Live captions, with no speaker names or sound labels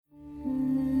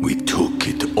We took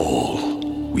it all.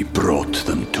 We brought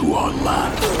them to our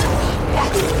land.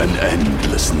 An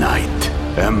endless night,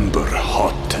 ember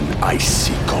hot and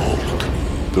icy cold.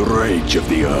 The rage of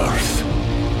the earth.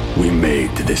 We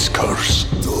made this curse.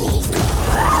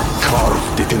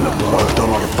 Carved it in the blood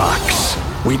on our backs.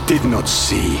 We did not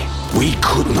see. We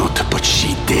could not, but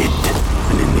she did.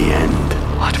 And in the end...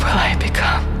 What will I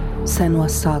become?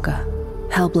 Senua's Saga.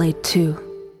 Hellblade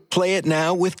 2. Play it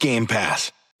now with Game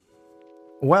Pass.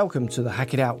 Welcome to the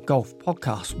Hack It Out Golf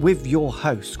Podcast with your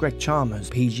host, Greg Chalmers,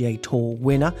 PGA Tour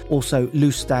winner, also Lou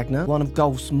Stagner, one of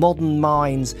golf's modern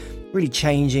minds, really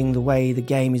changing the way the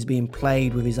game is being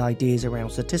played with his ideas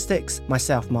around statistics.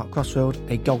 Myself, Mark Crossfield,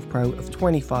 a golf pro of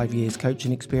 25 years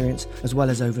coaching experience, as well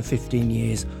as over 15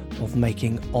 years of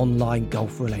making online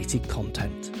golf-related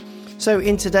content. So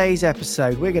in today's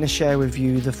episode, we're going to share with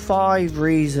you the 5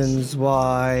 reasons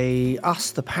why us,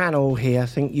 the panel here,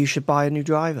 think you should buy a new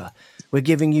driver. We're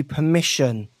giving you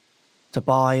permission to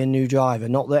buy a new driver.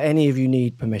 Not that any of you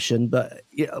need permission, but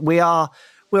we're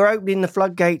opening the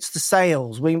floodgates to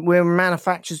sales. We're a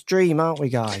manufacturer's dream, aren't we,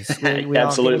 guys? We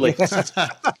Absolutely.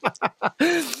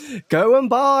 Go and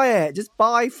buy it. Just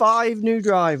buy 5 new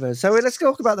drivers. So let's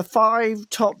talk about the 5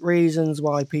 top reasons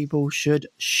why people should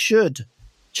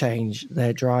change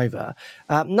their driver.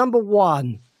 Number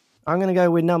 1, I'm going to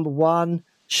go with number 1,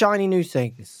 shiny new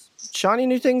things. Shiny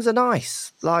new things are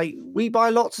nice. Like, we buy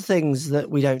lots of things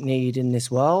that we don't need in this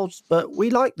world, but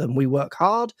we like them. We work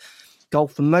hard.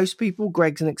 Golf for most people,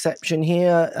 Greg's an exception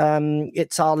here.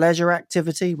 It's our leisure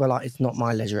activity. Well, it's not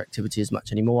my leisure activity as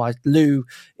much anymore. Lou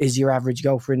is your average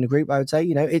golfer in the group, I would say.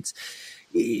 It's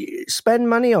spend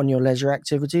money on your leisure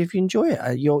activity if you enjoy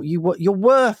it. You're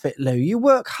worth it, Lou. You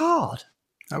work hard.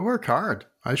 I work hard.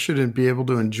 I shouldn't be able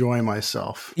to enjoy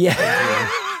myself. Yeah. Yeah.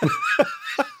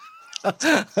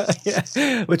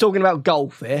 We're talking about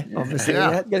golf here, obviously.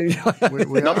 Yeah.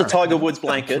 We not the Tiger Woods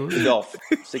blanket, the golf.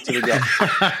 Stick to the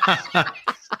golf.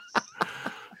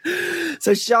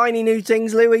 So shiny new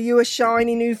things, Lou. Are you a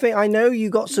shiny new thing? I know you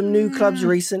got some new clubs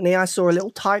recently. I saw a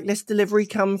little Titleist delivery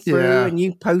come through and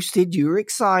you posted, you were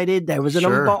excited. There was an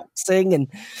unboxing and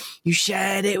you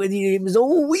shared it with you. It was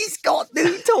always got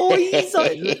new toys.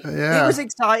 It was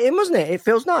exciting, wasn't it? It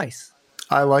feels nice.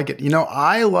 I like it.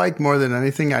 I like more than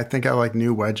anything, I think I like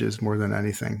new wedges more than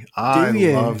anything. I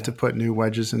love to put new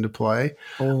wedges into play.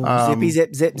 Zippy,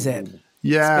 zip, zip, zip.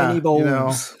 Yeah. Spinny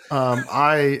balls.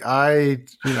 I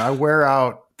wear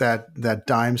out that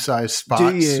dime size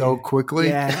spot so quickly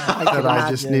that I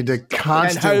just need to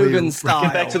constantly get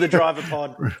back to the driver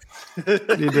pod.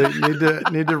 need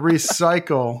to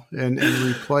recycle and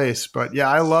replace. But yeah,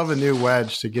 I love a new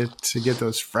wedge to get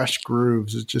those fresh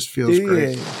grooves. It just feels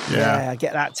great. Yeah,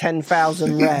 get that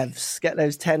 10,000 revs. Get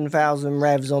those 10,000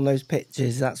 revs on those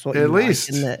pitches. That's what at least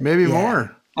like, isn't it? Maybe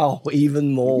more. Oh,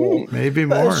 even more. Maybe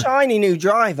but more. A shiny new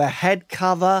driver, head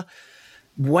cover.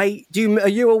 Weight? Are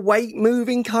you a weight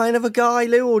moving kind of a guy,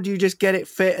 Lou, or do you just get it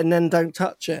fit and then don't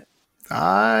touch it?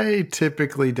 I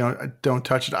typically don't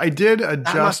touch it. I did adjust.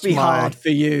 That must be hard for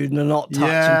you to not touch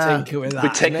and tinker with that.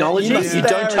 With technology, you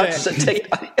don't touch it.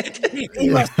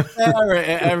 You must stare at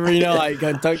it every night.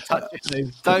 Going, don't touch it,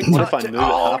 Lou. Don't what touch if I move it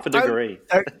half a degree?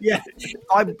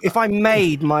 If I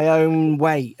made my own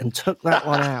weight and took that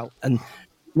one out and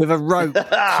with a rope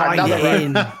tied it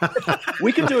in.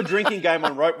 We could do a drinking game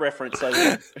on Rope Reference. So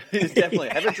definitely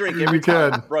have a drink every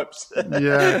time. Ropes.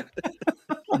 Yeah.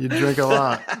 You drink a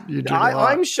lot.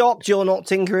 I'm shocked you're not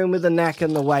tinkering with the neck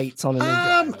and the weights on a new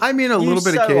driver. I mean, a little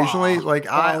bit occasionally. Are. Like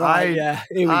I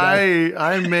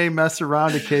may mess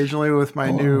around occasionally with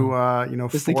my new,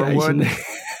 Forwood.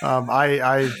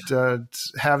 I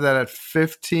have that at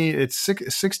 15. It's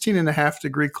 16 and a half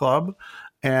degree club.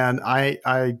 And I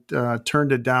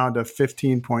turned it down to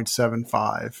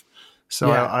 15.75. So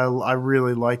I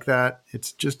really like that.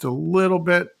 It's just a little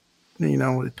bit,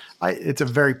 it's a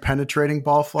very penetrating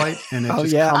ball flight. And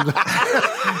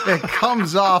it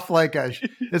comes off like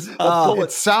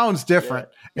it sounds different.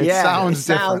 It sounds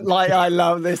different. Like I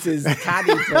love this is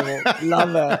caddy talk.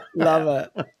 Love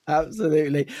it.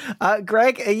 Absolutely.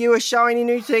 Greg, are you a shiny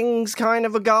new things kind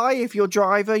of a guy? If you're a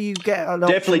driver, you get an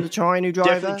option to try a new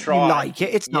driver. Definitely try. You like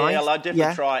it. It's nice. Yeah, I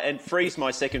definitely try. And free's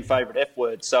my second favourite F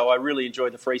word, so I really enjoy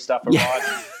the free stuff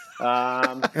arriving.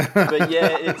 But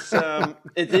yeah, it's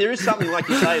there is something, like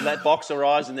you say, that box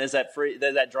arrives and there's that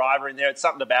driver in there. It's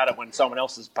something about it when someone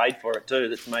else has paid for it too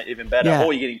that's even better,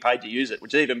 or you're getting paid to use it,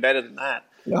 which is even better than that.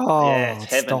 Oh, yeah, it's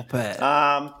heaven. Stop it.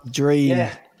 Dream.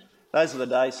 Yeah, those are the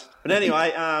days. But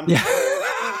anyway,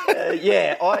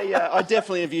 I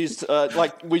definitely have used,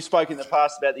 like we've spoken in the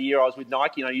past about the year I was with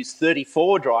Nike, and I used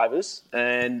 34 drivers,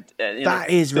 and that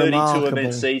is 32 remarkable.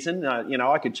 event season.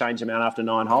 I could change them out after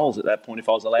 9 holes at that point if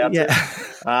I was allowed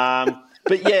to.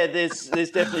 But yeah, there's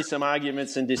definitely some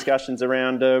arguments and discussions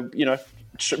around,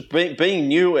 being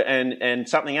new and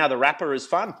something out of the wrapper is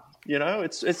fun.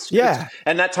 It's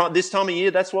and this time of year,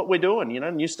 that's what we're doing.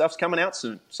 New stuff's coming out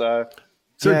soon. So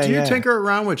do you tinker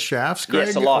around with shafts, Greg?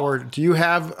 Yes, a lot. Or do you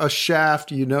have a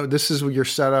shaft? This is your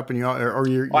setup, and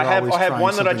you're I have always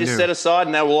one that I just new? set aside,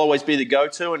 and that will always be the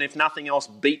go-to. And if nothing else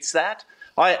beats that,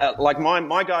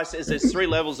 my guy says there's 3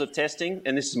 levels of testing,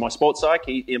 and this is my sports psych,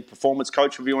 performance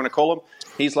coach, whatever you want to call him.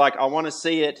 He's like, I want to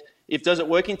see it. Does it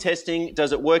work in testing?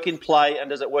 Does it work in play? And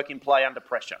does it work in play under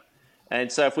pressure? And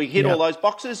so if we hit all those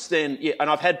boxes, then and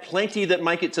I've had plenty that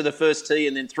make it to the first tee,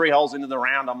 and then 3 holes into the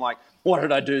round, I'm like, what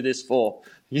did I do this for?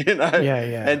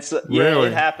 And so really?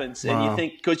 It happens. Wow. And you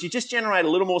think, because you just generate a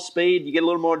little more speed, you get a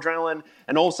little more adrenaline,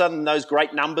 and all of a sudden those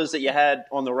great numbers that you had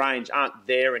on the range aren't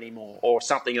there anymore, or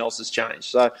something else has changed.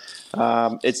 So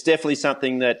it's definitely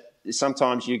something that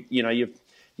sometimes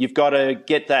you've got to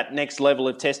get that next level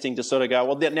of testing to sort of go,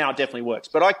 well, now it definitely works.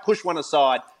 But I push one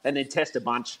aside and then test a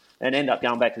bunch and end up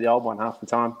going back to the old one half the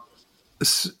time.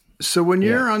 So when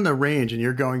you're on the range and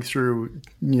you're going through,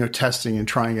 testing and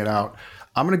trying it out,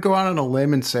 I'm going to go out on a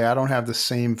limb and say I don't have the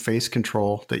same face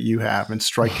control that you have and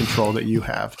strike control that you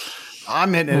have.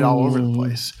 I'm hitting it all over the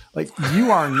place. Like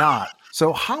you are not.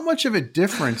 So how much of a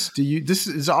difference this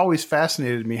has always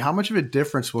fascinated me, how much of a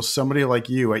difference will somebody like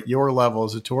you at your level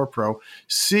as a tour pro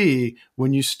see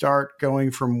when you start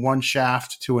going from one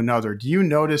shaft to another? Do you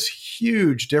notice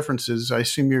huge differences? I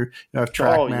assume you have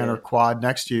TrackMan or Quad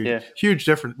next to you. Yeah. Huge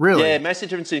difference, really? Yeah, massive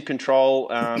difference in control.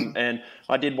 And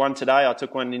I did one today. I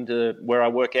took one into where I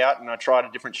work out and I tried a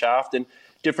different shaft and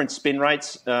different spin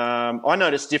rates. I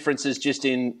noticed differences just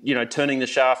in, turning the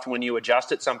shaft when you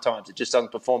adjust it. Sometimes it just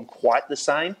doesn't perform quite the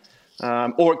same.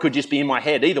 Or it could just be in my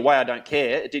head. Either way, I don't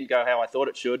care. It didn't go how I thought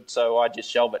it should, so I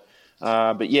just shelve it.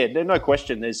 But yeah, there's no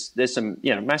question. There's some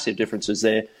massive differences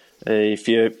there if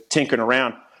you're tinkering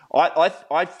around.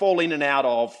 I fall in and out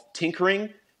of tinkering,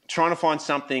 trying to find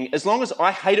something. As long as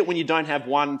I hate it when you don't have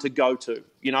one to go to,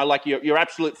 like your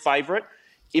absolute favourite.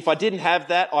 If I didn't have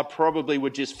that, I probably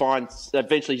would just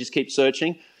eventually just keep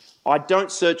searching. I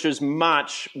don't search as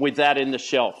much with that in the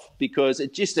shelf because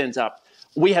it just ends up,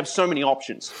 we have so many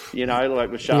options,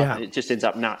 like with Sharp, it just ends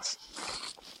up nuts.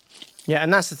 Yeah,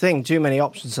 and that's the thing. Too many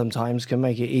options sometimes can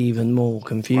make it even more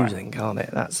confusing, can't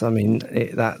it?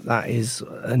 That is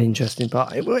an interesting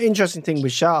part. Interesting thing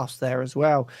with shafts there as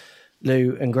well,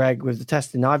 Lou and Greg, with the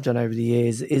testing I've done over the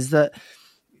years, is that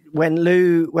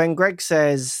when Greg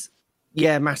says,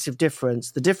 yeah, massive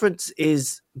difference, the difference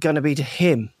is going to be to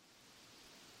him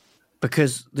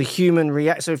because the human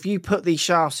react. So if you put these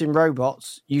shafts in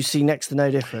robots, you see next to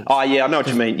no difference. Oh, yeah, I know what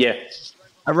you mean. Yeah.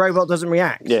 A robot doesn't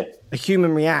react. Yeah. A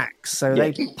human reacts. So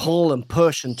they pull and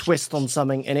push and twist on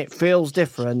something and it feels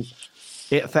different.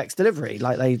 It affects delivery.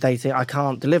 Like they think, I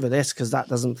can't deliver this because that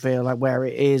doesn't feel like where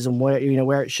it is and where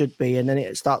it should be, and then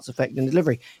it starts affecting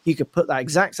delivery. You could put that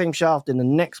exact same shaft in the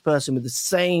next person with the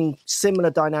same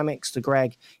similar dynamics to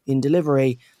Greg in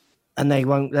delivery, and they'll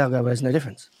go, well, there's no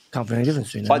difference. Can't find any difference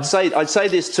between them. I'd say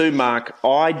this too, Mark.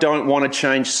 I don't want to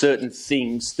change certain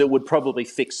things that would probably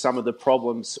fix some of the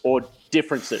problems or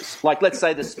differences. Like let's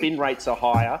say the spin rates are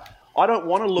higher. I don't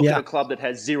want to look at a club that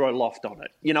has 0 loft on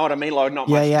it. You know what I mean? Like not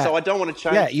much. Yeah. So I don't want to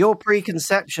change. Yeah, your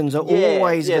preconceptions are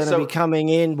always going to be coming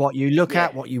in. What you look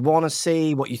at, what you want to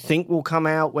see, what you think will come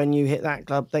out when you hit that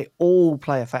club, they all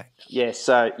play a factor. Yeah,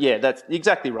 so that's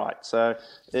exactly right. So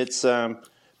it's,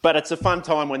 but it's a fun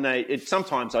time when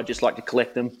sometimes I just like to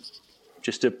collect them,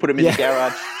 just to put them in the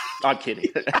garage. I'm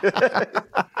kidding.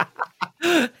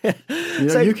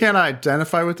 You can't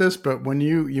identify with this, but when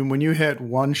you hit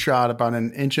one shot about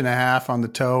 1.5 inches on the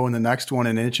toe and the next one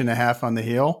 1.5 inches on the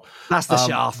heel, that's the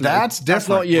shaft. That's different. That's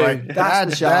not you. Right?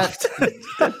 That's the shaft.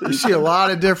 You see a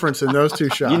lot of difference in those two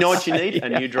shots. You know what you need?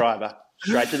 A new driver.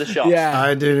 Straight to the shop. Yeah,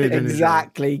 I do need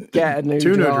exactly. Get a new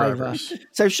driver. New drivers.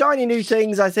 So shiny new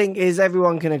things, I think, is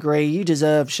everyone can agree. You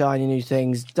deserve shiny new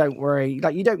things. Don't worry.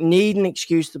 Like you don't need an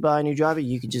excuse to buy a new driver.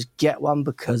 You can just get one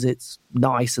because it's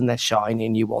nice and they're shiny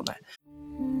and you want it.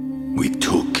 We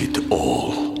took it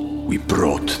all. We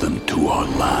brought them to our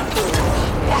land.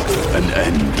 An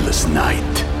endless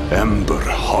night, ember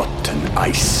hot and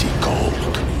icy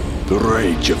cold. The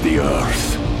rage of the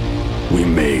earth. We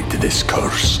made this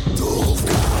curse.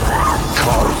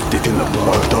 Carved it in the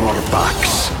blood on our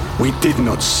backs. We did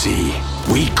not see.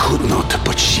 We could not,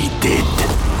 but she did.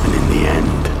 And in the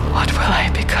end... What will I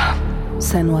become?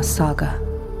 Senua's Saga.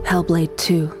 Hellblade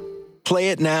 2. Play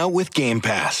it now with Game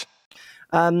Pass.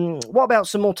 What about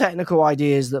some more technical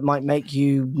ideas that might make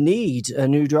you need a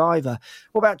new driver?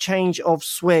 What about change of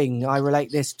swing? I relate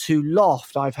this to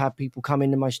loft. I've had people come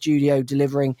into my studio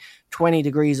delivering 20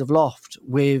 degrees of loft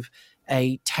with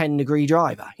a 10-degree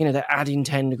driver. You know, they're adding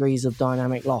 10 degrees of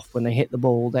dynamic loft. When they hit the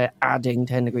ball, they're adding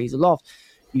 10 degrees of loft.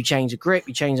 You change the grip,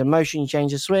 you change the motion, you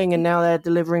change the swing, and now they're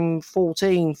delivering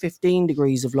 14, 15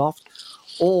 degrees of loft.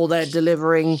 Or they're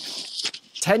delivering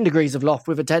 10 degrees of loft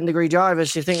with a 10-degree driver.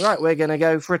 So you think, right, we're going to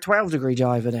go for a 12-degree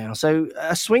driver now. So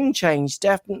a swing change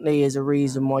definitely is a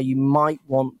reason why you might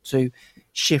want to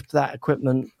shift that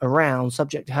equipment around,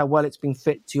 subject to how well it's been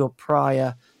fit to your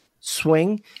prior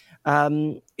swing.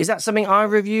 Is that something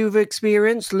either of you have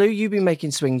experienced? Lou, you've been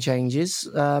making swing changes.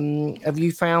 Have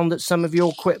you found that some of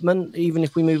your equipment, even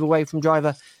if we move away from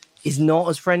driver, is not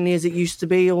as friendly as it used to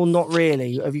be, or not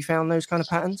really? Have you found those kind of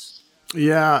patterns?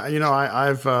 Yeah, you know,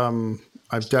 I've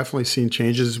definitely seen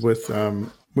changes with,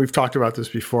 we've talked about this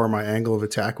before, my angle of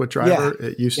attack with driver. Yeah.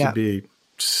 It used to be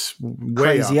way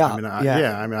crazy up.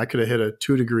 I mean, I could have hit a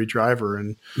 2-degree driver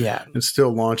and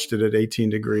still launched it at 18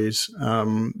 degrees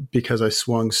because I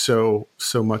swung so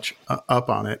much up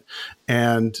on it.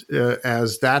 And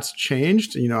as that's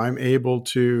changed, you know, I'm able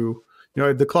to, you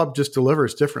know, the club just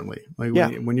delivers differently. Like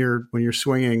when you're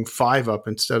swinging 5 up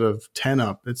instead of 10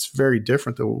 up, it's very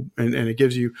different though, and it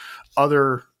gives you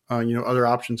other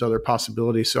options, other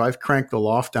possibilities. So I've cranked the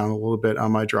loft down a little bit on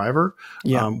my driver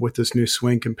with this new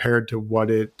swing compared to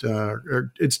what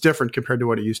it's different compared to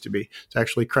what it used to be. It's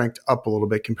actually cranked up a little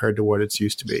bit compared to what it's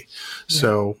used to be. Yeah.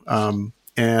 So,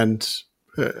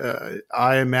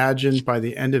 I imagine by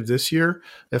the end of this year,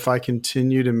 if I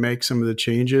continue to make some of the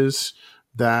changes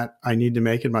that I need to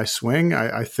make in my swing,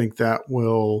 I think that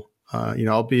will,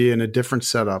 I'll be in a different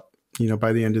setup, you know,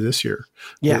 by the end of this year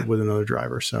with another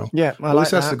driver. So at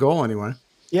least that's the goal anyway.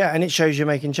 Yeah. And it shows you're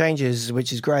making changes,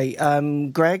 which is great.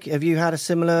 Greg, have you had a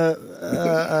similar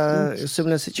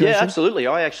situation? Yeah, absolutely.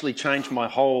 I actually changed my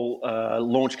whole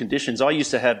launch conditions. I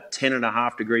used to have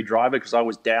 10.5 degree driver because I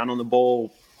was down on the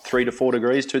ball 3 to 4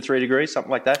 degrees, 2-3 degrees, something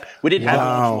like that. We didn't have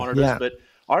launch monitors, but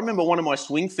I remember one of my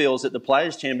swing feels at the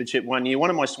Players' Championship one year, one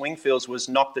of my swing feels was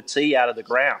knock the tee out of the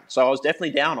ground. So I was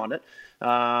definitely down on it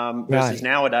versus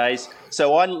nowadays.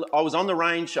 So I was on the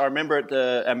range. I remember at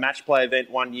a match play event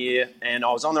one year, and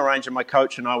I was on the range and my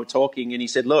coach and I were talking, and he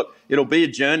said, look, it'll be a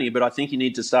journey, but I think you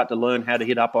need to start to learn how to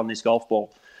hit up on this golf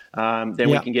ball. Then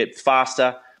we can get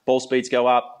faster, ball speeds go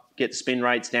up, get the spin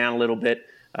rates down a little bit.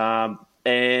 And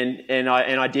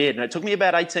I did. And it took me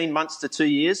about 18 months to 2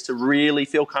 years to really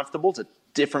feel comfortable. It's a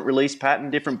different release pattern,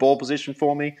 different ball position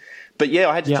for me. But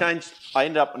I had to change. I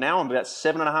ended up now I'm about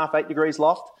 7.5, 8 degrees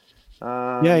loft.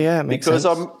 Because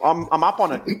sense. I'm up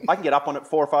on it. I can get up on it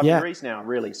 4 or 5 degrees now,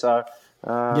 really. So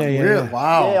really?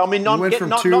 Wow. Yeah, I mean, I'm getting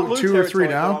not 2 or 3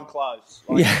 down. I'm close.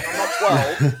 I'm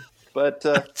not 12. But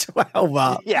 12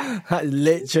 up. Yeah, that's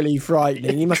literally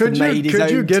frightening. He must have made his own.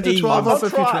 Could you get to 12 up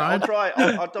if you tried? I'll try.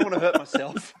 I don't want to hurt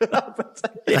myself.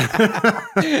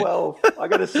 12. I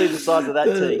got to see the size of that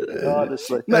tee.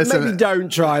 Honestly, maybe don't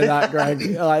try that,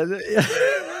 Greg.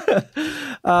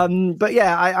 But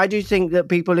I do think that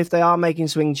people, if they are making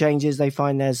swing changes, they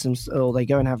find there's some, or they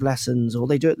go and have lessons, or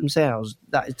they do it themselves.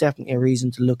 That is definitely a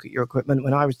reason to look at your equipment.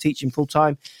 When I was teaching full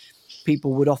time,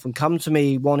 people would often come to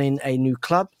me wanting a new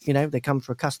club. You know, they come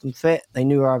for a custom fit. They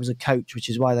knew I was a coach, which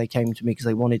is why they came to me, because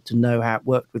they wanted to know how it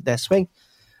worked with their swing.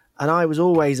 And I was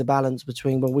always a balance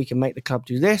between, well, we can make the club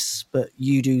do this, but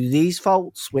you do these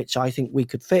faults, which I think we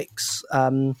could fix.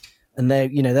 And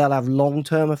they'll have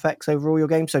long-term effects over all your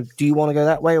game. So do you want to go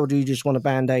that way, or do you just want a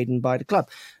Band-Aid and buy the club?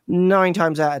 9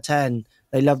 times out of 10,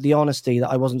 they love the honesty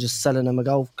that I wasn't just selling them a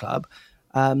golf club.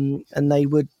 And they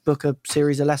would book a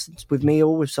series of lessons with me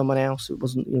or with someone else. It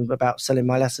wasn't about selling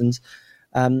my lessons.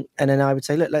 And then I would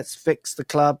say, look, let's fix the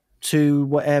club to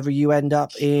whatever you end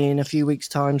up in a few weeks'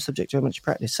 time, subject to how much you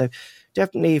practice. So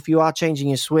definitely, if you are changing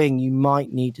your swing, you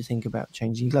might need to think about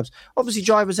changing your clubs. Obviously,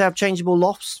 drivers have changeable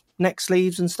lofts, neck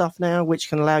sleeves and stuff now, which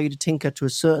can allow you to tinker to a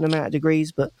certain amount of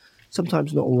degrees, but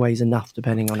sometimes not always enough,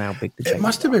 depending on how big the change is. It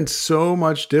must have been so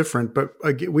much different, but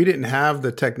we didn't have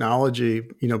the technology,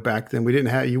 back then.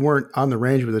 You weren't on the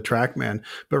range with a TrackMan.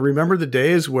 But remember the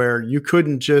days where you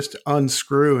couldn't just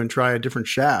unscrew and try a different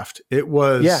shaft. It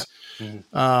was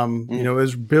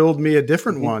is build me a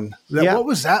different one. What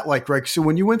was that like, Greg? So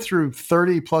when you went through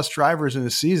 30 plus drivers in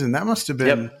a season, that must have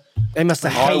been. Yep. They must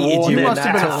have hated you. You must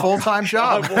have been a full-time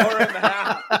job. I wore him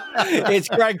out. It's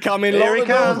Greg coming. There he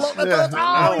comes. He's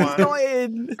not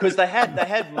in. Because they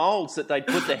had molds that they'd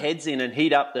put the heads in and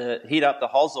heat up the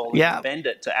hosel and bend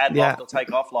it to add loft or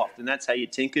take off loft, and that's how you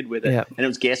tinkered with it. And it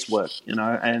was guesswork, And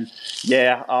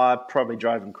I probably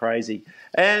drove them crazy.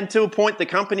 And to a point, the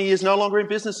company is no longer in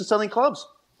business of selling clubs.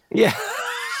 Yeah.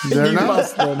 They're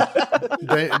not.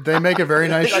 They make a very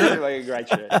nice shirt. They make a great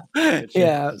shirt.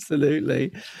 Yeah,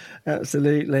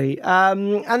 absolutely.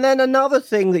 And then another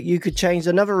thing that you could change,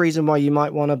 another reason why you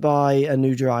might want to buy a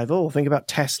new driver or think about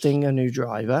testing a new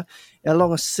driver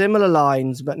along a similar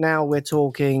lines, but now we're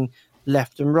talking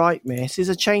left and right miss, is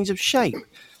a change of shape.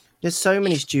 There's so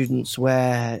many students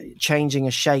where changing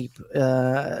a shape, from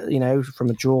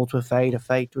a draw to a fade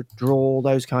to a draw,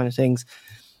 those kind of things,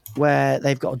 where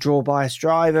they've got a draw bias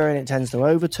driver and it tends to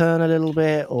overturn a little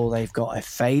bit, or they've got a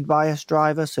fade bias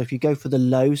driver. So if you go for the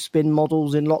low spin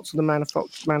models in lots of the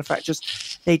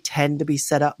manufacturers, they tend to be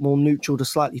set up more neutral to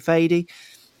slightly fadey.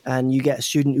 And you get a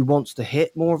student who wants to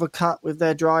hit more of a cut with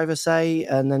their driver, say,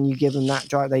 and then you give them that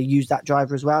driver, they use that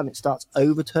driver as well, and it starts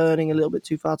overturning a little bit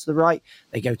too far to the right.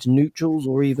 They go to neutrals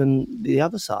or even the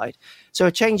other side. So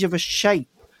a change of a shape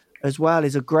as well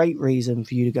is a great reason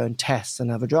for you to go and test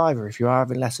another driver if you are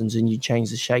having lessons and you change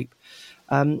the shape.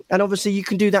 And obviously you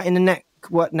can do that in the neck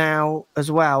now as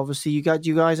well. Obviously, do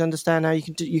you guys understand how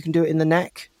you can do it in the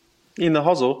neck? In the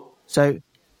hosel? So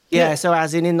so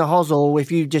as in the hosel,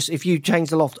 if you change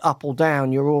the loft up or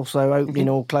down, you're also opening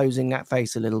or closing that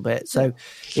face a little bit. So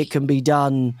it can be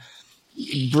done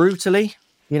brutally,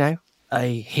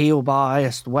 a heel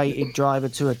biased weighted driver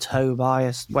to a toe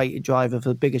biased weighted driver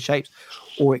for bigger shapes,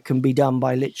 or it can be done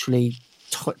by literally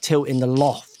tilting the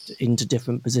loft into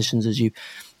different positions as you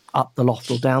up the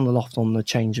loft or down the loft on the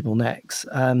changeable necks.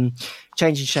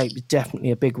 Changing shape is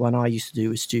definitely a big one I used to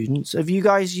do with students. Have you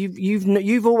guys,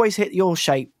 you've always hit your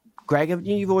shape, Greg, haven't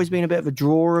you? You've always been a bit of a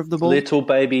drawer of the ball. Little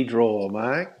baby drawer,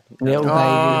 mate. Little baby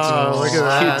drawer. Look at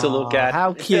that. Cute to look at.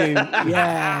 How cute.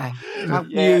 Yeah. How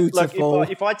beautiful. Look,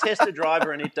 if I test a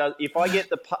driver and it does, if I get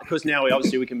because now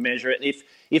we can measure it.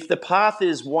 If the path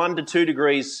is 1 to 2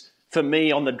 degrees for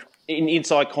me on the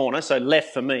inside corner, so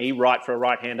left for me, right for a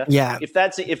right-hander. Yeah.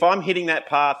 If I'm hitting that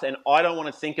path and I don't want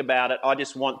to think about it, I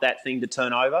just want that thing to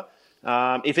turn over.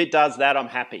 If it does that, I'm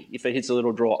happy. If it hits a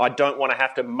little draw, I don't want to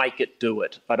have to make it do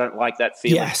it. I don't like that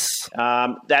feeling. Yes.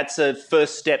 That's a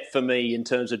first step for me in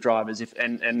terms of drivers.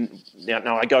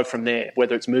 Now I go from there,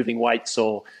 whether it's moving weights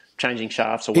or changing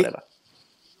shafts or whatever.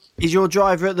 Is your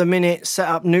driver at the minute set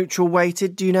up neutral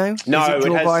weighted? Do you know? No, it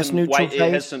has some weight. It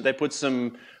has some. They put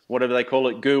some whatever they call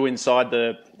it, goo inside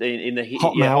the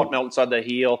hot melt inside the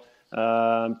heel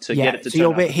to get it to. So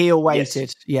you're a bit heel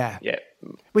weighted. Yes. Yeah.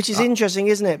 Which is interesting,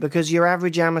 isn't it? Because your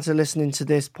average amateur listening to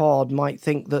this pod might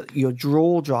think that your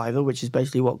draw driver, which is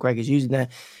basically what Greg is using there,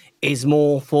 is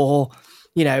more for,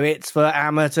 it's for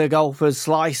amateur golfers,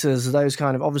 slicers, those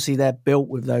kind of, obviously they're built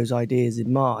with those ideas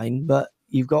in mind, but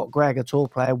you've got Greg, a tour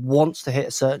player, wants to hit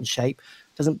a certain shape,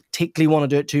 doesn't particularly want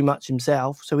to do it too much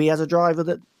himself, so he has a driver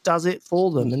that does it for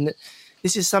them. And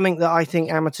this is something that I think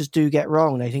amateurs do get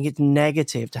wrong. They think it's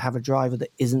negative to have a driver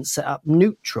that isn't set up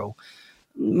neutral.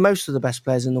 Most of the best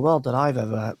players in the world that I've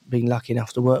ever been lucky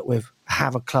enough to work with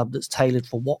have a club that's tailored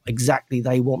for what exactly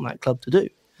they want that club to do.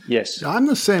 Yes. I'm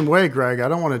the same way, Greg. I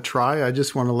don't want to try. I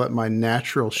just want to let my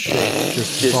natural shape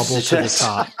just bubble to the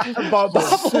top. Bubble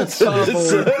to the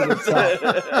top.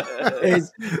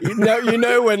 You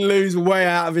know when Lou's way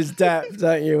out of his depth,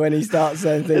 don't you, when he starts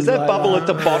saying things Is that like bubble that? at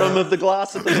the bottom of the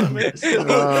glass at the moment?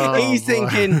 He's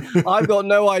thinking, I've got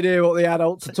no idea what the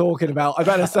adults are talking about. I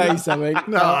better say something.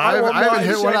 No, I haven't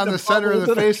hit one on the center of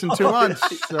the face in 2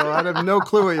 months, so I have no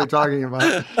clue what you're talking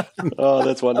about. Oh,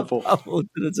 that's wonderful. Bubble to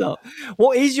the top.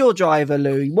 What is your driver,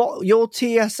 Lou? You're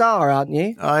TSR, aren't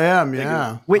you? I am,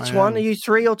 yeah. Which one? Are you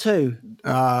 3 or 2?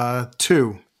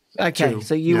 2. Okay,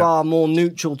 so you are more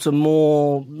neutral to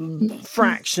more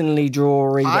fractionally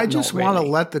drawery. I just want to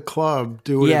let the club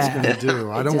do what it's going to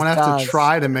do. I don't want to have to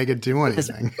try to make it do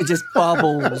anything. It just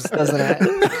bubbles, doesn't it?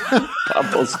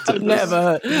 Bubbles.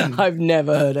 I've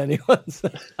never heard anyone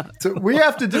say that. So we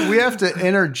have to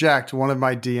interject one of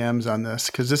my DMs on this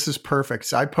because this is perfect.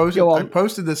 So I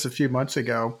posted this a few months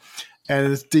ago.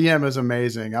 And this DM is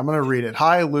amazing. I'm going to read it.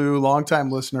 Hi, Lou,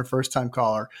 longtime listener, first-time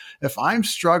caller. If I'm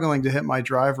struggling to hit my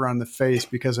driver on the face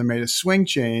because I made a swing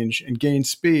change and gained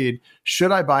speed,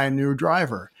 should I buy a new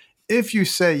driver? if you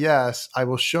say yes, I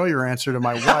will show your answer to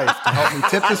my wife to help me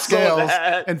tip the scales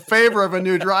in favor of a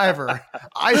new driver.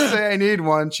 I say I need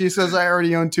one. She says I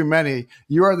already own too many.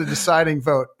 You are the deciding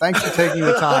vote. Thanks for taking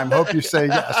the time. Hope you say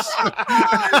yes.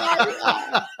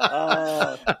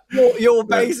 You're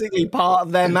basically part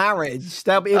of their marriage.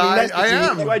 They'll be. I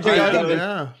am.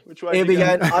 Which way He'll be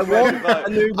going, I want a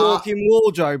new walk-in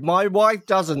wardrobe. My wife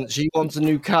doesn't. She wants a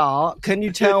new car. Can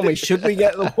you tell me, should we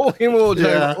get the walk-in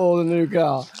wardrobe or the new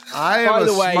car? By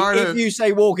the way, if you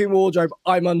say walk-in wardrobe,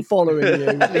 I'm unfollowing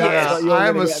you.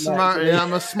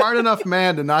 I'm a smart enough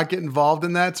man to not get involved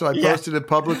in that, so I posted it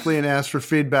publicly and asked for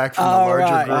feedback from the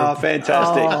larger group. Oh,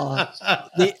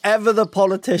 fantastic. Ever the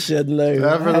politician, Lou.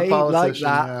 Ever the politician,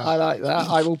 I like that.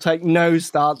 I will take no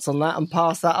stance on that and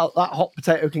pass that out. That hot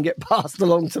potato can get passed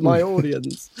along to my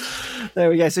audience. There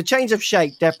we go. So change of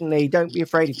shape, definitely. Don't be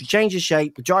afraid. If you change your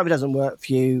shape, the driver doesn't work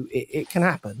for you, it can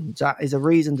happen. That is a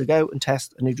reason to go and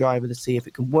test a new driver to see if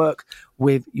it can work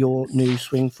with your new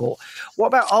Swing Fort. What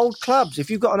about old clubs? If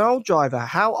you've got an old driver,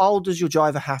 how old does your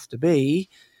driver have to be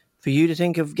for you to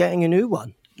think of getting a new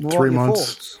one? 3 months.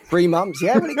 Thoughts? 3 months,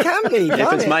 yeah, well, it can be.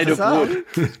 If it's made of wood.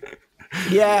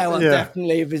 Yeah, well,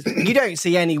 definitely. You don't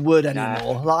see any wood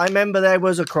anymore. Like, I remember there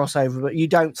was a crossover, but you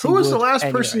don't see Who was wood the last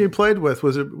anyway. person you played with?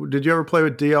 Did you ever play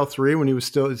with DL3 when he was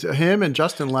still him and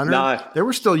Justin Leonard? No. They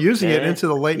were still using it into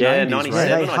the late 90s, 97, right?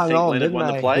 They I hung think on, Leonard won didn't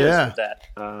the they? players with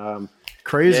that.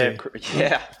 Crazy.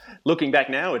 Yeah. Looking back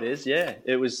now, it is. Yeah,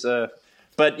 it was.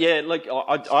 But yeah, look,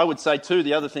 I would say too.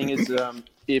 The other thing is,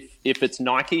 if it's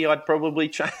Nike, I'd probably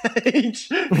change.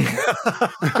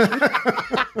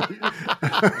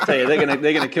 I tell you,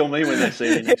 they're gonna kill me when they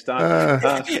see me next time.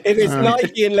 If it's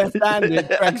Nike and left-handed,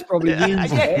 Greg's probably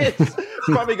used it. It's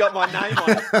probably got my name on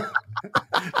it.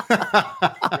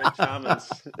 Greg Chalmers.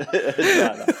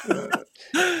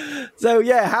 So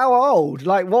yeah, how old?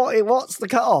 Like, what's the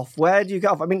cutoff? Where do you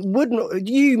cut off? I mean,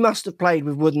 you must have played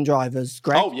with wooden drivers,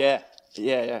 Greg. Oh yeah.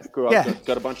 Grew up,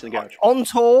 got a bunch in the garage. On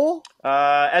tour?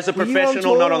 As a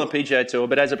professional, not on the PGA Tour,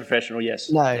 but as a professional, yes.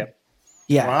 No. Yep.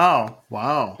 Yeah.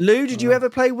 Wow. Lou, did you ever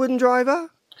play wooden driver?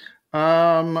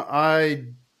 I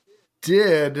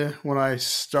did when I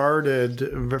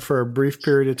started for a brief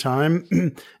period of time.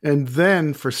 And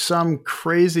then for some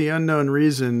crazy unknown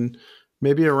reason,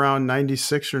 maybe around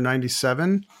 96 or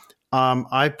 97,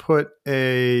 I put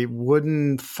a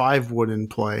wooden 5-wood in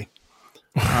play.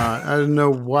 I don't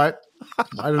know what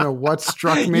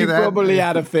struck me. You probably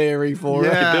had a theory for it.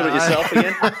 You built it yourself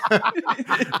again?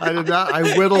 I did not. I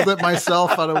whittled it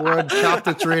myself out of wood, chopped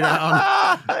the tree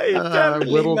down.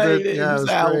 Whittled it. Yeah, it was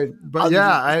great. But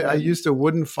I used a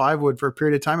wooden 5-wood for a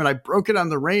period of time, and I broke it on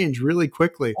the range really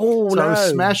quickly. Oh, so no. I was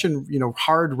smashing,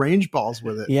 hard range balls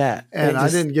with it. Yeah, and I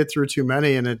didn't get through too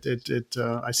many, and it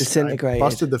disintegrated. I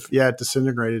busted it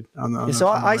disintegrated on the. So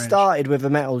on the I range. started with a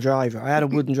metal driver. I had a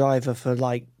wooden driver for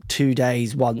like 2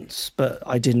 days once, but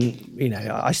I didn't,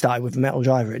 I started with a metal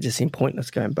driver. It just seemed pointless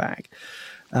going back.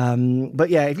 But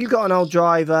yeah, if you've got an old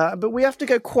driver, but we have to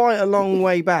go quite a long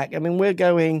way back. I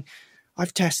mean,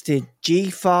 I've tested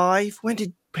G5. When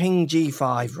did Ping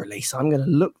G5 release? I'm going to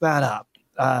look that up.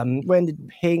 When did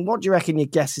Ping, what do you reckon your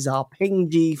guesses are? Ping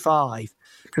G5.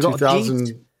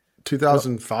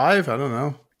 2005? I don't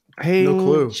know. Ping no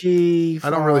clue. G5. I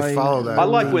don't really follow that. I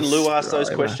like when Lou asks those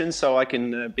questions so I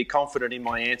can be confident in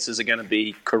my answers are going to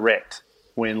be correct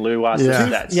when Lou asks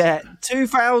that. Yeah,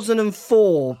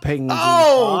 2004 Ping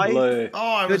G5. Lou.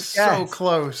 I was so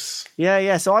close.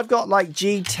 Yeah. So I've got like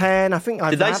G10. I think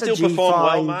I've Did they had still a G5. perform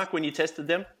well, Mark, when you tested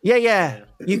them? Yeah.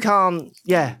 You can't.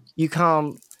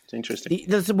 It's interesting.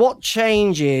 What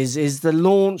changes is the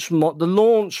launch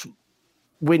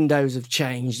windows have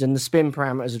changed and the spin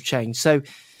parameters have changed. So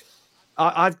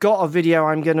I've got a video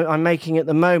I'm making at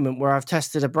the moment where I've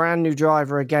tested a brand new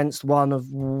driver against one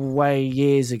of way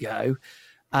years ago,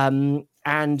 and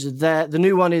the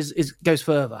new one goes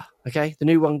further. Okay, the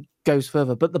new one goes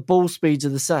further, but the ball speeds are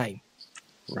the same.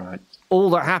 Right.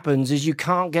 All that happens is you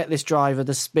can't get this driver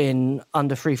to spin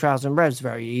under 3,000 revs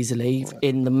very easily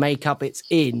in the makeup it's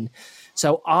in.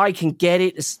 So I can get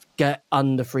it to get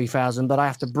under 3,000, but I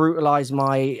have to brutalize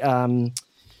my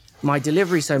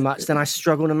delivery so much, then I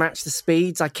struggle to match the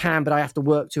speeds. I can, but I have to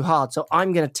work too hard. So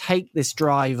I'm going to take this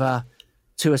driver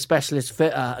to a specialist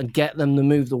fitter and get them to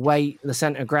move the weight, the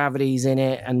center of gravity's in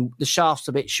it, and the shaft's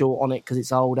a bit short on it because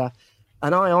it's older.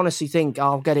 And I honestly think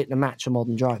I'll get it to match a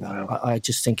modern driver. Wow. I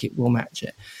just think it will match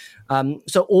it.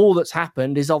 So all that's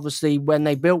happened is obviously when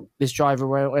they built this driver,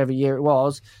 whatever year it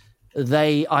was,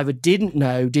 they either didn't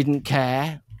know, didn't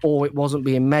care, or it wasn't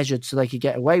being measured so they could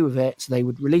get away with it, so they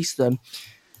would release them.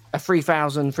 A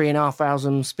 3,000,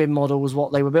 3,500 spin model was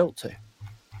what they were built to.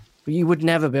 but you would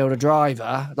never build a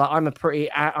driver. Like I'm a pretty,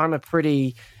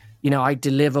 I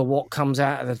deliver what comes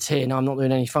out of the tin. I'm not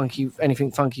doing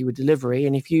anything funky with delivery.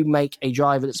 And if you make a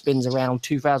driver that spins around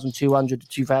 2,200 to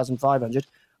 2,500,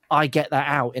 I get that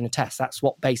out in a test. That's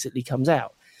what basically comes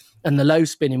out. And the low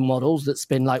spinning models that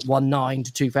spin like 1.9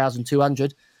 to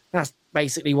 2,200, that's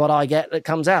basically what I get that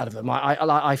comes out of them.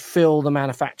 I fill the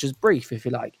manufacturer's brief, if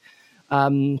you like.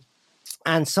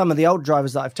 And some of the old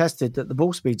drivers that I've tested, that the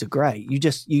ball speeds are great. You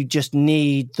just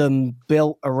need them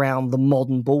built around the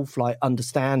modern ball flight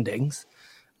understandings,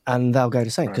 and they'll go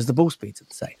the same because the ball speeds are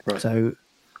the same. Right. So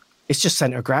it's just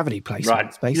center of gravity placement.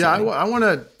 Right. Basically. Yeah, I want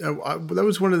to. That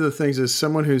was one of the things. As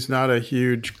someone who's not a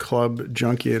huge club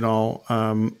junkie at all,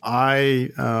 I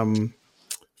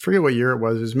forget what year it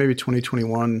was. It was maybe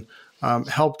 2021.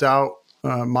 Helped out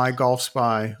My Golf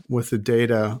Spy with the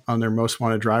data on their most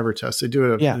wanted driver test. They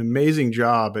do an amazing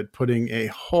job at putting a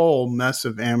whole mess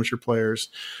of amateur players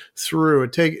through.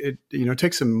 It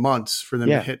takes some months for them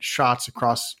to hit shots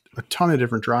across a ton of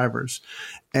different drivers.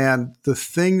 And the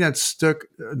thing that stood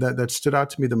out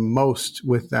to me the most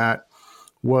with that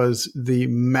was the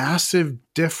massive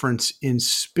difference in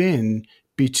spin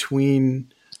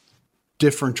between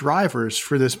different drivers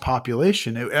for this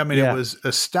population. It was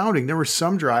astounding. There were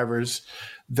some drivers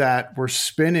that were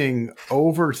spinning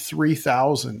over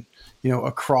 3,000,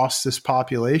 across this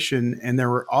population. And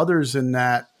there were others in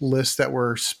that list that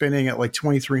were spinning at like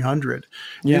 2,300.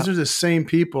 Yeah. These are the same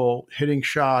people hitting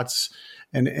shots,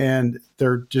 and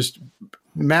they're just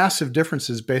massive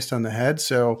differences based on the head.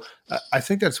 So I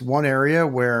think that's one area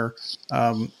where,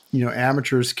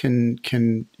 amateurs can,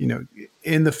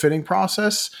 in the fitting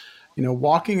process,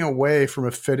 walking away from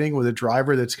a fitting with a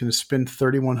driver that's going to spin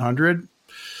 3,100,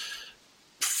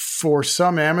 for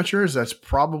some amateurs, that's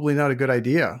probably not a good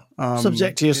idea.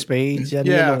 Subject to your speeds, your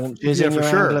launches, and your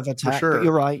angle of attack. For sure. But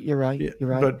you're right. You're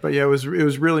right. But it was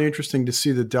really interesting to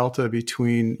see the delta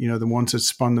between the ones that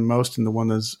spun the most and the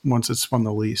ones that spun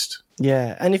the least.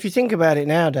 Yeah, and if you think about it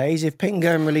nowadays, if Ping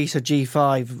go and release a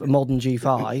modern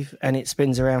G5, and it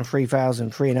spins around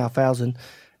 3,000, 3,500,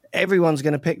 everyone's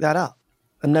going to pick that up.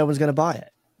 And no one's going to buy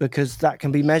it because that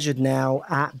can be measured now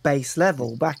at base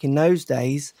level. Back in those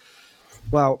days,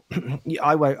 well,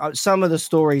 I won't. Some of the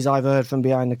stories I've heard from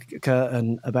behind the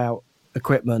curtain about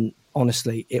equipment,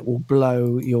 honestly, it will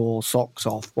blow your socks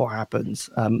off what happens.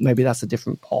 Maybe that's a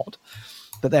different pod.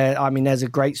 But there's a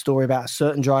great story about a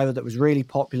certain driver that was really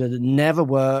popular that never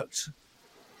worked.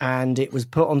 And it was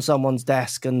put on someone's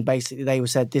desk, and basically they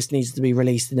said, this needs to be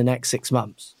released in the next 6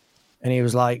 months. And he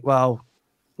was like, well,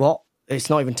 what? It's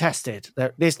not even tested.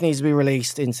 This needs to be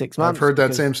released in 6 months. I've heard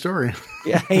that same story.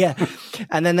 Yeah.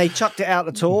 And then they chucked it out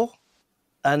the tour,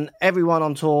 and everyone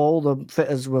on tour, all the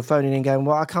fitters were phoning in going,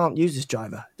 well, I can't use this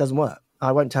driver. It doesn't work.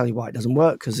 I won't tell you why it doesn't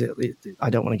work because I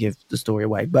don't want to give the story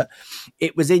away. But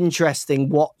it was interesting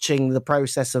watching the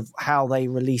process of how they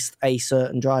released a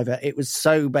certain driver. It was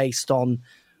so based on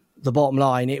the bottom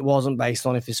line. It wasn't based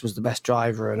on if this was the best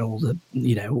driver and all the,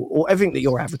 or everything that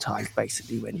you're advertised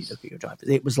basically when you look at your drivers.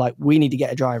 It was like, we need to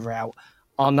get a driver out.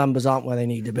 Our numbers aren't where they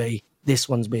need to be. This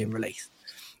one's being released.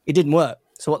 It didn't work.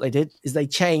 So what they did is they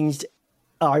changed.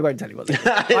 Oh, I won't tell you what they did.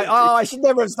 I should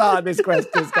never have started this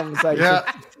conversation.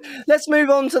 Yeah. Let's move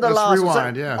on to the last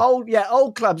rewind, one. So,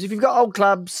 old clubs. If you've got old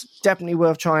clubs, definitely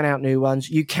worth trying out new ones.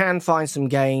 You can find some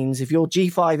gains. If you're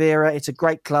G5 era, it's a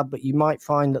great club, but you might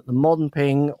find that the modern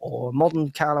Ping or modern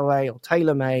Callaway or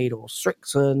TaylorMade or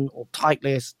Strixon or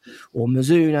Titleist or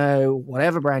Mizuno,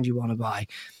 whatever brand you want to buy,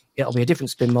 it'll be a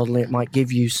different spin model. It might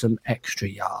give you some extra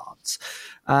yards.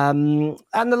 And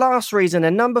the last reason,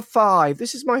 and number 5,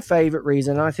 this is my favorite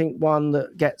reason. I think one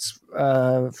that gets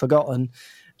forgotten.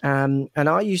 And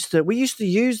we used to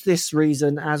use this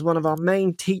reason as one of our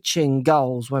main teaching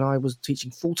goals when I was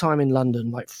teaching full-time in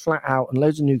London, like flat out, and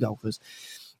loads of new golfers.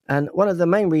 And one of the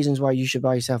main reasons why you should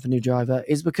buy yourself a new driver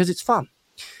is because it's fun.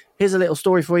 Here's a little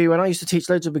story for you. When I used to teach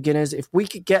loads of beginners, if we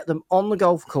could get them on the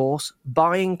golf course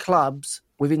buying clubs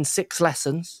within 6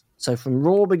 lessons, so from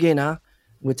raw beginner,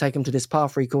 we'd take them to this par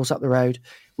 3 course up the road,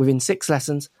 within 6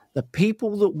 lessons, the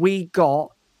people that we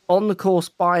got on the course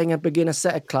buying a beginner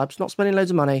set of clubs, not spending loads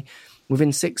of money,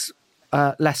 within 6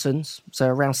 lessons, so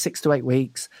around 6 to 8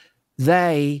 weeks,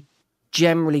 they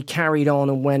generally carried on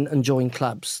and went and joined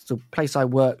clubs. The place I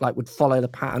worked would follow the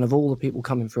pattern of all the people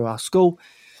coming through our school.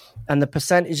 And the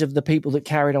percentage of the people that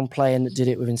carried on playing that did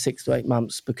it within 6 to 8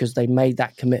 months because they made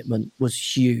that commitment was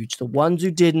huge. The ones who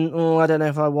didn't, I don't know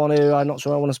if I want to, I'm not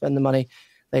sure I want to spend the money,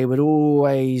 they would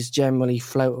always generally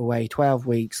float away 12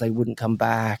 weeks. They wouldn't come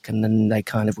back, and then they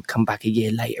kind of would come back a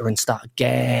year later and start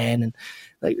again. And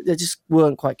they just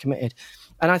weren't quite committed.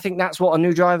 And I think that's what a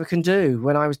new driver can do.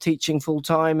 When I was teaching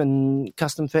full-time and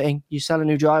custom fitting, you sell a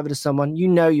new driver to someone, you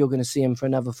know you're going to see him for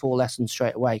another 4 lessons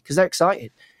straight away because they're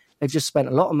excited. They've just spent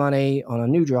a lot of money on a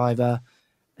new driver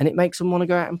and it makes them want to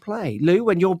go out and play. Lou,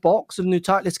 when your box of new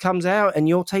Titleist comes out and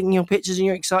you're taking your pictures and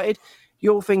you're excited,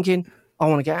 you're thinking, I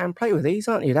want to get out and play with these,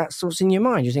 aren't you? That's what's in your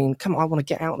mind. You're thinking, come on, I want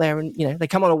to get out there. And, they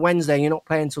come on a Wednesday and you're not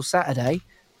playing until Saturday.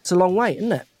 It's a long wait,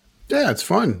 isn't it? Yeah, it's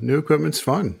fun. New equipment's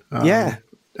fun. Yeah.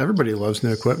 Everybody loves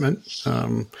new equipment.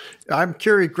 I'm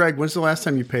curious, Greg, when's the last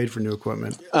time you paid for new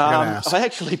equipment? I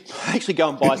actually go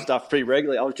and buy stuff pretty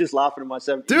regularly. I was just laughing at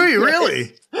myself. Do you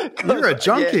really? You're a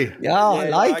junkie. Yeah, I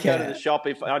like it. I go to the shop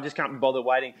if I just can't be bothered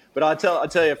waiting. But I'll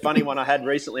tell you a funny one I had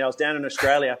recently. I was down in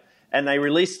Australia and they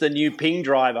released the new Ping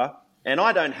driver. And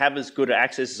I don't have as good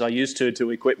access as I used to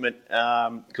equipment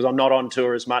because I'm not on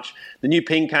tour as much. The new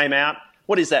Ping came out.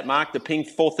 What is that, Mark? The Ping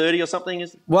 430 or something?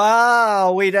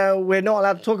 Wow, we're not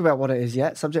allowed to talk about what it is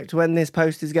yet, subject to when this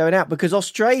post is going out, because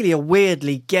Australia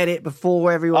weirdly get it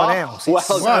before everyone else. It's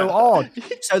so odd.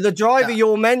 So the driver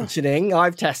you're mentioning,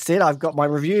 I've tested. I've got my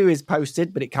review is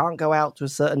posted, but it can't go out to a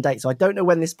certain date. So I don't know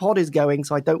when this pod is going,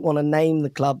 so I don't want to name the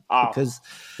club because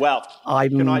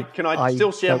can I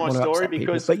still share my story?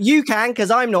 Because but you can,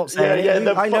 because I'm not saying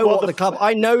it. I know what the club.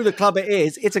 I know the club it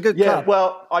is. It's a good club.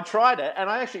 Well, I tried it and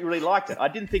I actually really liked it. I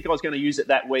didn't think I was going to use it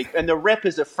that week. And the rep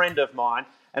is a friend of mine.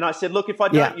 And I said, look, if I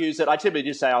don't use it, I typically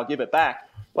just say I'll give it back.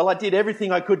 Well, I did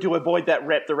everything I could to avoid that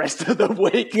rep the rest of the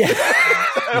week. Yeah.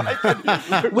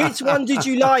 Which one did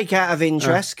you like out of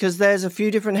interest? Because there's a few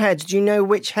different heads. Do you know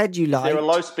which head you liked? There a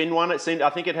low spin one. I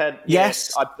think it had.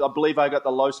 Yes. I believe I got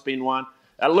the low spin one.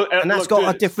 And that's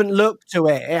got a different look to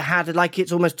it. It had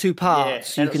it's almost 2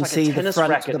 parts. Yeah. You can see the front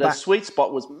racket. to the back. The sweet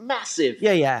spot was massive.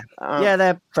 Yeah.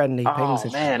 They're friendly pings. Oh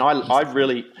man, I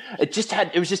really. It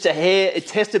was just a hair. It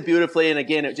tested beautifully, and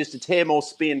again, it just a tear more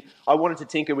spin. I wanted to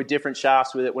tinker with different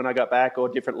shafts with it when I got back, or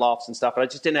different lofts and stuff. But I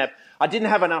just didn't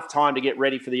have enough time to get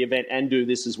ready for the event and do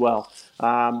this as well.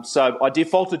 So I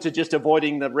defaulted to just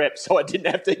avoiding the rep, so I didn't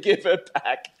have to give it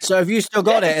back. So have you still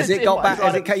got it? Has it got back?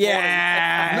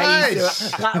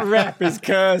 Nice. That rep is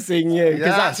cursing you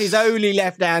because that's his only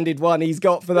left-handed one he's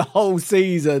got for the whole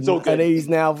season, and he's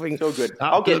now thinking, "So good,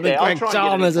 I'll get there." Greg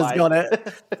Chalmers has got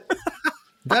it.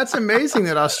 That's amazing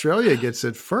that Australia gets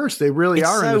it first. They really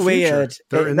are in the weird.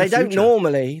 future. They don't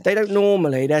normally.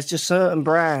 There's just certain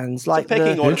brands like the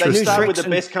pecking order. They start with the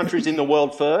best countries in the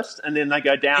world first, and then they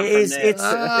go down from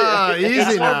there.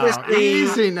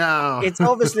 Easy now. It's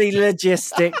obviously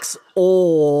logistics,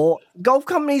 or golf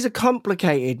companies are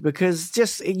complicated because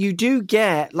you do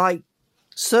get like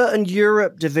certain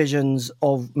Europe divisions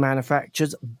of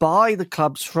manufacturers buy the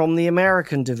clubs from the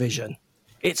American division.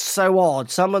 It's so odd.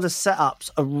 Some of the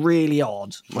setups are really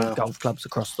odd with golf clubs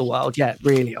across the world. Yeah,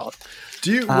 really odd.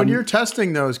 Do you, when you're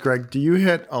testing those, Greg, do you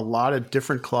hit a lot of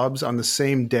different clubs on the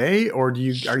same day, or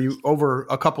are you over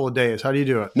a couple of days? How do you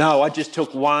do it? No, I just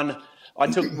took one. I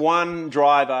took one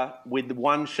driver with the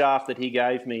one shaft that he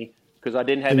gave me because I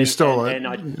didn't have any. You stole it.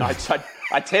 And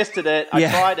I tested it. I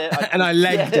tried it. And I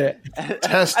legged it.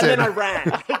 Tested. And then I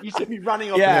ran. You see me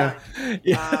running off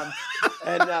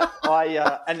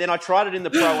and then I tried it in the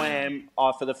Pro-Am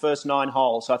for the first 9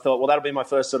 holes. So I thought, well, that'll be my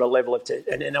first sort of level of test.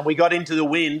 And then we got into the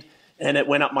wind, and it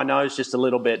went up my nose just a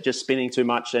little bit, just spinning too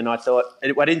much. And I thought,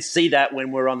 I didn't see that when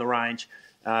we were on the range.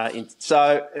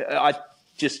 So I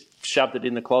just shoved it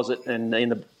in the closet and in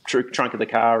the trunk of the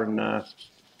car, and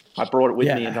I brought it with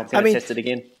me, and I'm going to test it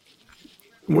again.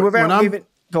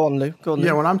 Go on, Lou.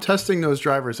 Yeah, when I'm testing those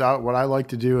drivers out, what I like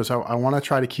to do is I want to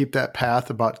try to keep that path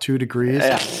about 2 degrees,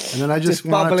 and then I just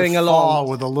want it to fall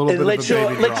with a little bit of a baby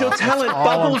drop. Let your talent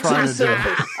bubble to the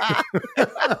surface.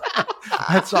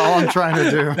 That's all I'm trying to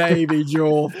do. Baby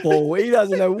draw fall. He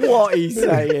doesn't know what he's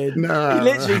saying. No. He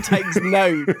literally takes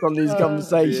note from these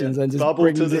conversations and just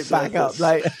brings it back up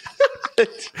later.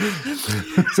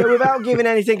 So without giving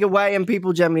anything away, and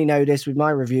people generally know this with my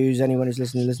reviews, anyone who's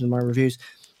listening to my reviews,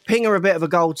 Ping are a bit of a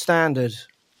gold standard,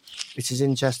 which is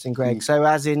interesting, Greg. So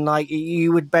as in, like,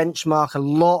 you would benchmark a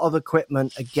lot of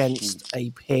equipment against a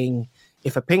Ping.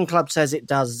 If a Ping club says it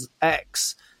does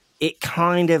X, it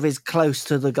kind of is close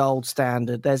to the gold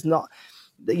standard. There's not,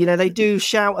 they do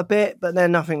shout a bit, but they're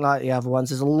nothing like the other ones.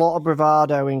 There's a lot of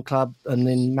bravado in club and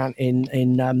in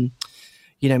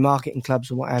marketing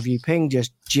clubs and what have you. Ping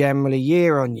just generally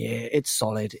year on year, it's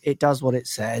solid. It does what it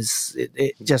says.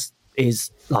 It just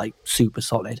is like super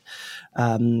solid.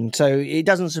 So it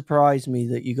doesn't surprise me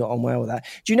that you got on well with that.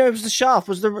 Do you know was the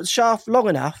shaft long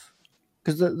enough?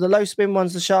 Because the low spin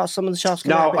ones, some of the shafts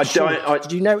come out a bit short.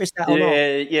 Did you notice that or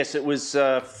not? Yes, it was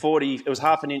 40. It was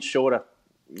half an inch shorter.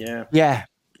 Yeah. Yeah.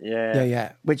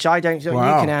 Yeah. Which I don't.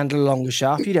 Wow. You can handle a longer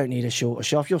shaft. You don't need a shorter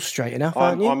shaft. You're straight enough,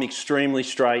 aren't you? I'm extremely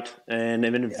straight and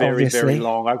even very, very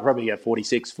long. I could probably go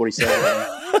 46, 47.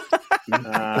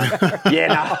 I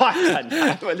don't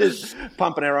know. We're just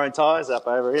pumping our own tyres up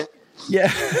over here.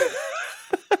 Yeah.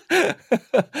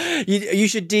 You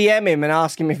should DM him and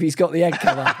ask him if he's got the egg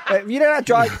cover. You know how to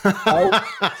drive.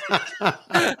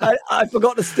 I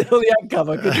forgot to steal the egg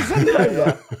cover. Could you send it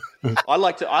over? I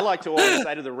like to always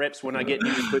say to the reps when I get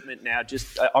new equipment now,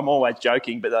 I'm always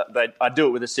joking, but I do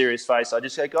it with a serious face. I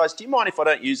just say, guys, do you mind if I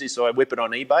don't use this or I whip it on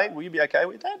eBay? Will you be okay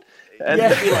with that? And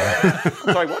they'd be like,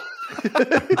 sorry, what?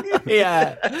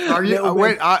 Yeah. Are you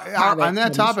on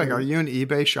that topic? Are you an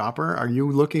eBay shopper? Are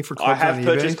you looking for clubs on eBay? I have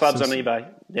purchased clubs on eBay.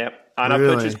 Yeah, and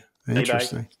really? I've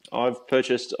purchased eBay. I've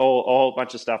purchased all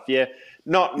bunch of stuff. Yeah,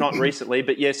 not recently,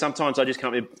 but yeah, sometimes I just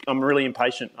can't. I'm really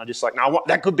impatient. I just like, no,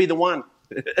 that could be the one.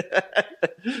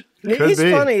 It's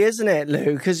funny, isn't it,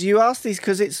 Lou? Because you ask these,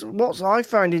 because it's what I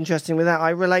found interesting with that.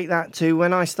 I relate that to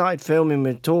when I started filming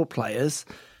with tour players.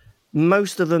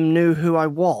 Most of them knew who I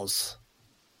was,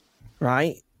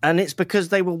 right? And it's because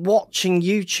they were watching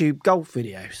YouTube golf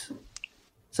videos.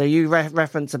 So you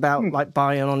reference about like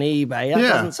buying on eBay. That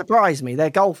doesn't surprise me. They're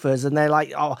golfers and they're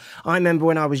like, oh, I remember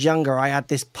when I was younger, I had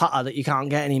this putter that you can't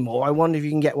get anymore. I wonder if you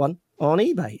can get one on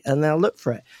eBay, and they'll look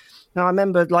for it. Now, I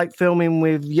remember like filming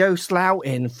with Joost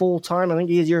Luiten, 4-time, I think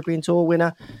he's European Tour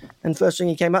winner. And first thing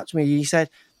he came up to me, he said,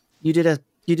 you did a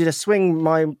swing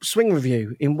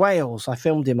review in Wales. I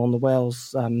filmed him on the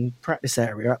Wales practice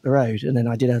area up the road. And then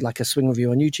I did a swing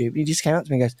review on YouTube. He just came up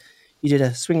to me and goes, you did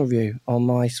a swing review on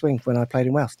my swing when I played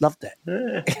in Wales. Loved it.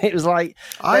 It was like,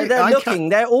 they're looking.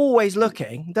 They're always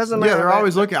looking. Doesn't matter. Yeah, they're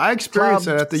always looking. I experienced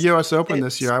it at the U.S. Open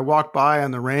this year. I walked by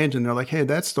on the range and they're like, hey,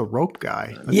 that's the rope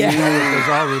guy. There's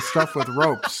all this stuff with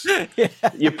ropes.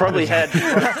 You probably had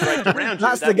ropes around you.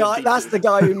 That's the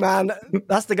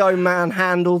guy who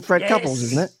manhandled Fred Couples,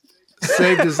 isn't it?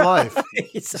 Saved his life.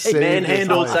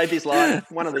 Manhandled, saved his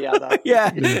life. One or the other.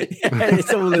 Yeah,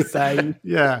 it's all the same.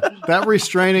 Yeah, that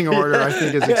restraining order, I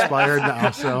think, is expired now,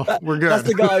 so we're good. That's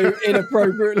the guy who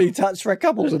inappropriately touched Fred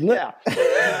Couples, isn't it?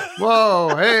 Yeah.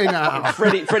 Whoa, hey now.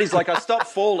 Freddie's like, I stopped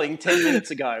falling 10 minutes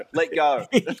ago. Let go.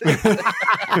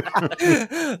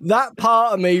 That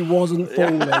part of me wasn't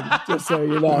falling, just so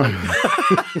you know.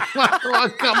 Oh,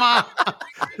 come on.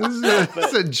 This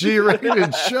is a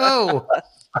G-rated show.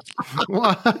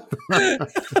 What?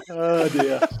 Oh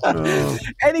dear.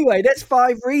 Anyway, that's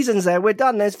 5 reasons there. We're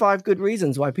done. There's 5 good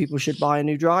reasons why people should buy a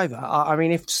new driver. I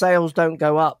mean, if sales don't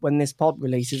go up when this pod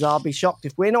releases, I'll be shocked.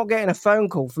 If we're not getting a phone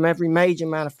call from every major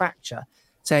manufacturer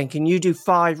saying, can you do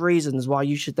 5 reasons why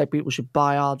people should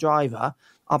buy our driver,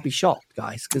 I'll be shocked,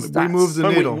 guys. Because we move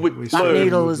the needle. That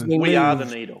needle has been moved. We are the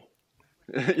needle.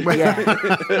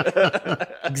 Yeah.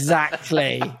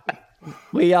 Exactly.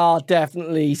 We are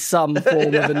definitely some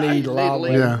form of a needle, aren't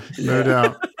we? Yeah, no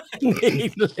doubt.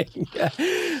 Needling.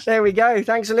 There we go.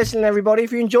 Thanks for listening, everybody.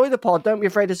 If you enjoy the pod, don't be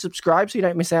afraid to subscribe so you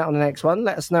don't miss out on the next one.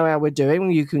 Let us know how we're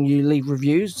doing. You leave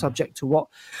reviews subject to what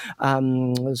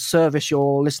service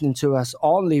you're listening to us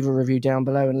on. Leave a review down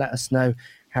below and let us know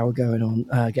how we're getting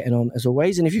on as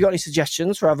always. And if you've got any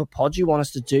suggestions for other pods you want us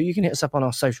to do, you can hit us up on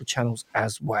our social channels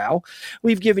as well.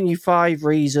 We've given you 5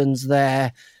 reasons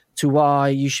there to why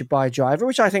you should buy a driver,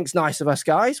 which I think is nice of us,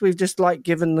 guys. We've just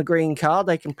given the green card.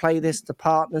 They can play this to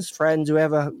partners, friends,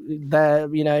 whoever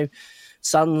their,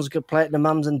 sons could play it to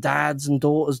mums and dads, and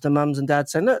daughters to mums and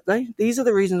dads, saying, look, these are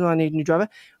the reasons why I need a new driver.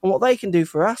 And what they can do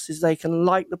for us is they can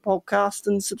like the podcast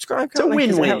and subscribe. It's a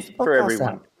win-win for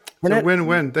everyone. It's a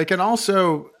win-win. They can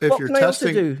also, if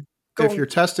you're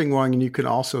testing one, you can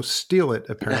also steal it,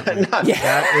 apparently.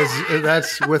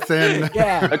 That's within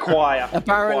acquire.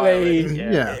 Apparently,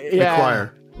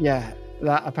 acquire. Yeah,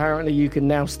 that apparently you can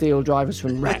now steal drivers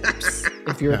from reps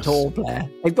if you're a tour player.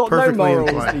 They've got no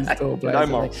morals, these tour players. No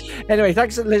morals. Anyway,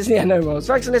 thanks for listening. Yeah, no morals.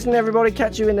 Thanks for listening, everybody.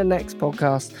 Catch you in the next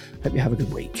podcast. Hope you have a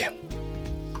good week.